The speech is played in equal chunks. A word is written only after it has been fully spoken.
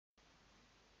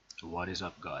What is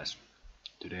up, guys?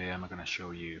 Today I'm gonna show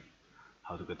you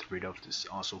how to get rid of this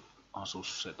Asus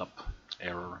setup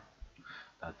error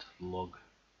that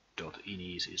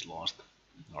log.iniis is lost,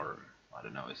 or I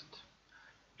don't know, is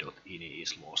it .ini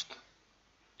is lost.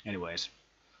 Anyways,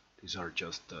 these are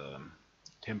just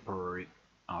temporary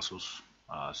Asus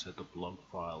setup log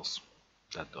files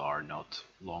that are not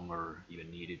longer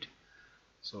even needed,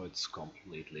 so it's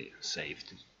completely safe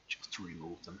to just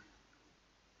remove them.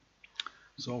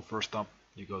 So first up,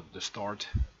 you go to the start,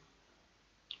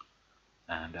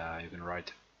 and you can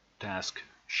write task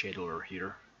scheduler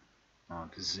here.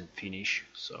 This is in Finnish,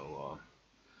 so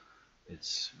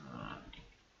it's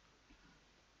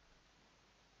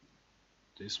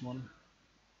this one.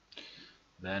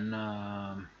 Then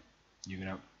you're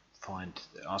gonna find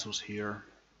the Asus here,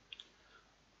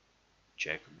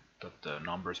 check that the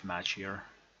numbers match here,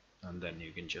 and then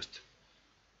you can just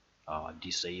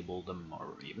disable them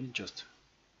or even just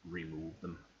remove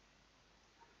them.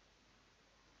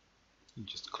 You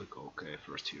just click OK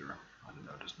first here. I don't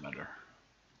know, it doesn't matter.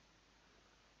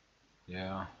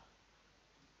 Yeah,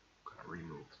 gonna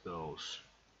remove those,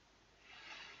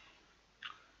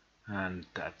 and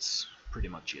that's pretty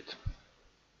much it.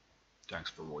 Thanks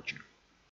for watching.